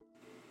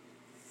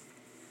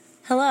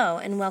Hello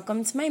and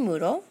welcome to my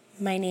Moodle.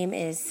 My name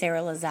is Sarah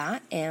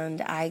Lazat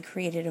and I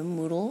created a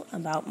Moodle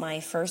about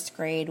my first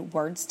grade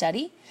word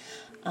study.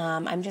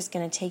 I'm just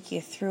going to take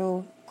you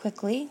through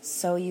quickly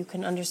so you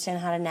can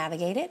understand how to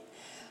navigate it.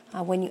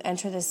 When you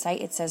enter the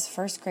site, it says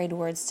first grade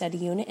word study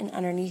unit, and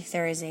underneath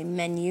there is a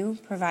menu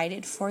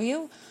provided for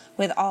you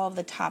with all of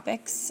the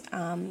topics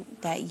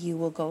that you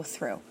will go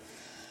through.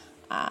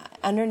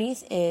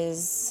 Underneath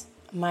is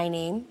my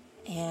name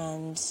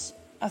and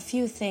a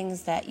few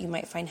things that you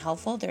might find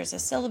helpful. There's a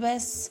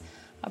syllabus,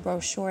 a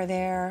brochure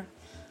there,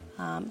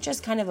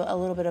 just kind of a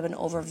little bit of an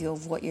overview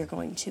of what you're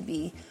going to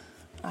be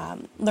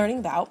learning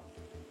about.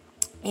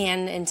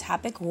 And in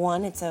topic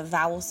 1, it's a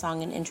vowel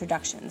song and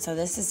introduction. So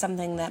this is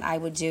something that I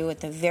would do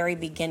at the very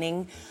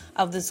beginning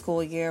of the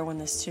school year when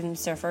the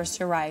students are first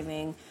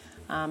arriving,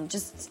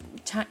 just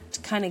to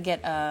kind of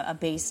get a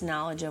base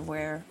knowledge of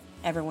where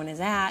everyone is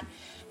at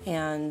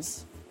and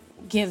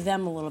give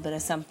them a little bit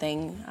of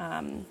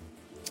something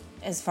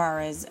as far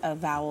as a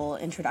vowel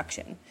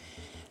introduction.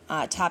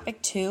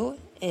 Topic 2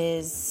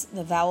 is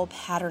the vowel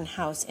pattern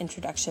house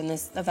introduction.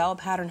 The vowel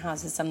pattern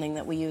house is something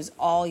that we use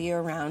all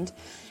year round,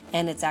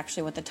 and it's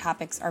actually what the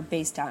topics are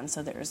based on.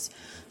 So there's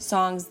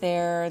songs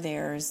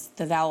there's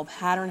the vowel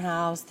pattern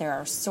house, there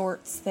are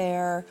sorts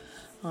there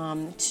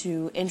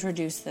to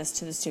introduce this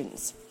to the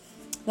students.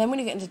 Then when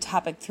you get into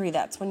topic 3,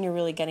 that's when you're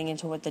really getting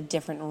into what the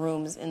different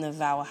rooms in the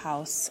vowel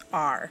house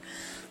are.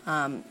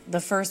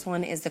 The first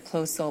one is the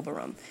closed syllable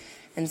room.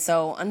 And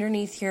so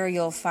underneath here,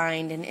 you'll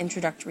find an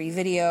introductory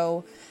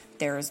video.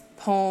 There's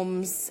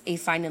poems, a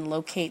find and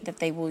locate that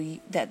they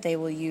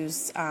will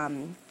use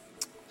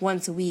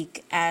once a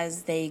week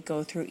as they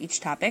go through each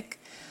topic,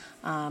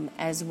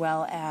 as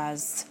well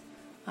as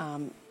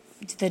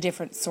the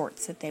different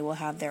sorts that they will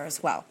have there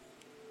as well.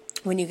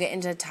 When you get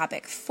into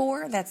topic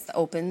 4, that's the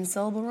open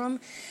syllable room.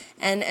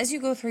 And as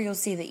you go through, you'll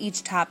see that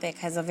each topic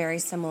has a very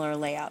similar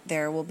layout.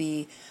 There will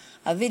be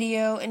a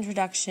video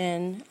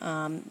introduction,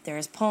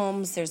 there's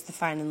poems, there's the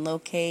find and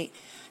locate,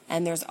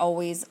 and there's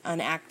always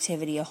an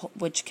activity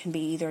which can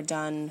be either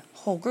done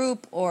whole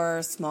group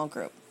or small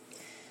group.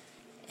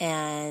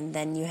 And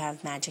then you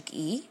have Magic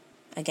E,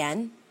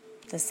 again,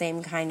 the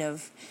same kind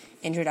of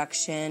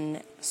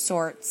introduction,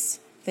 sorts,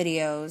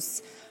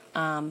 videos.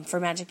 For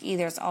Magic E,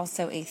 there's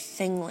also a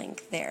thing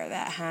link there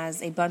that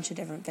has a bunch of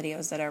different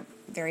videos that are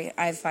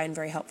I find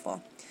very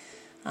helpful.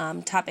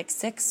 Topic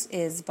 6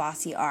 is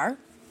Bossy R,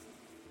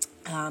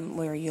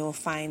 where you'll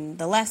find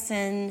the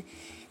lesson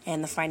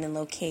and the find and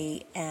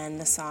locate and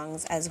the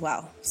songs as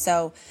well.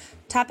 So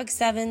topic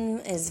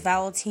 7 is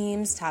vowel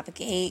teams. Topic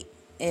 8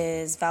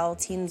 is vowel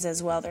teams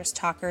as well. There's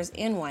talkers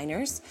and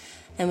whiners.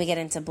 Then we get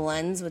into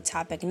blends with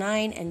topic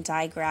 9 and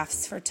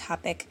digraphs for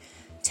topic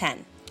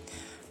 10.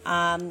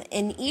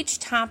 In each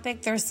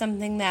topic, there's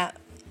something that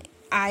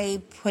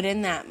I put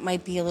in that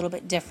might be a little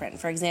bit different.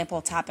 For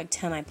example, topic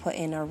 10, I put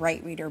in a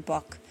Right Reader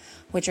book,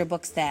 which are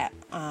books that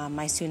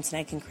my students and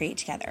I can create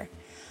together.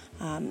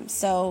 There's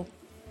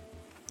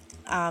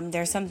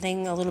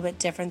something a little bit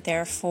different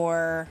there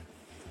for,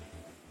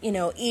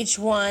 each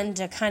one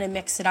to kind of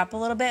mix it up a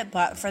little bit,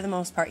 but for the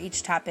most part,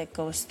 each topic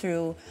goes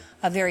through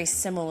a very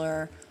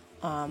similar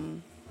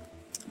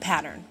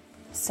pattern.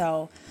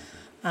 So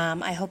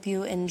I hope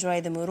you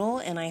enjoy the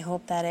Moodle, and I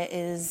hope that it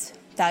is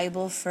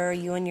valuable for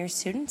you and your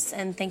students,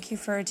 and thank you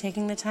for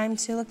taking the time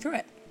to look through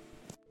it.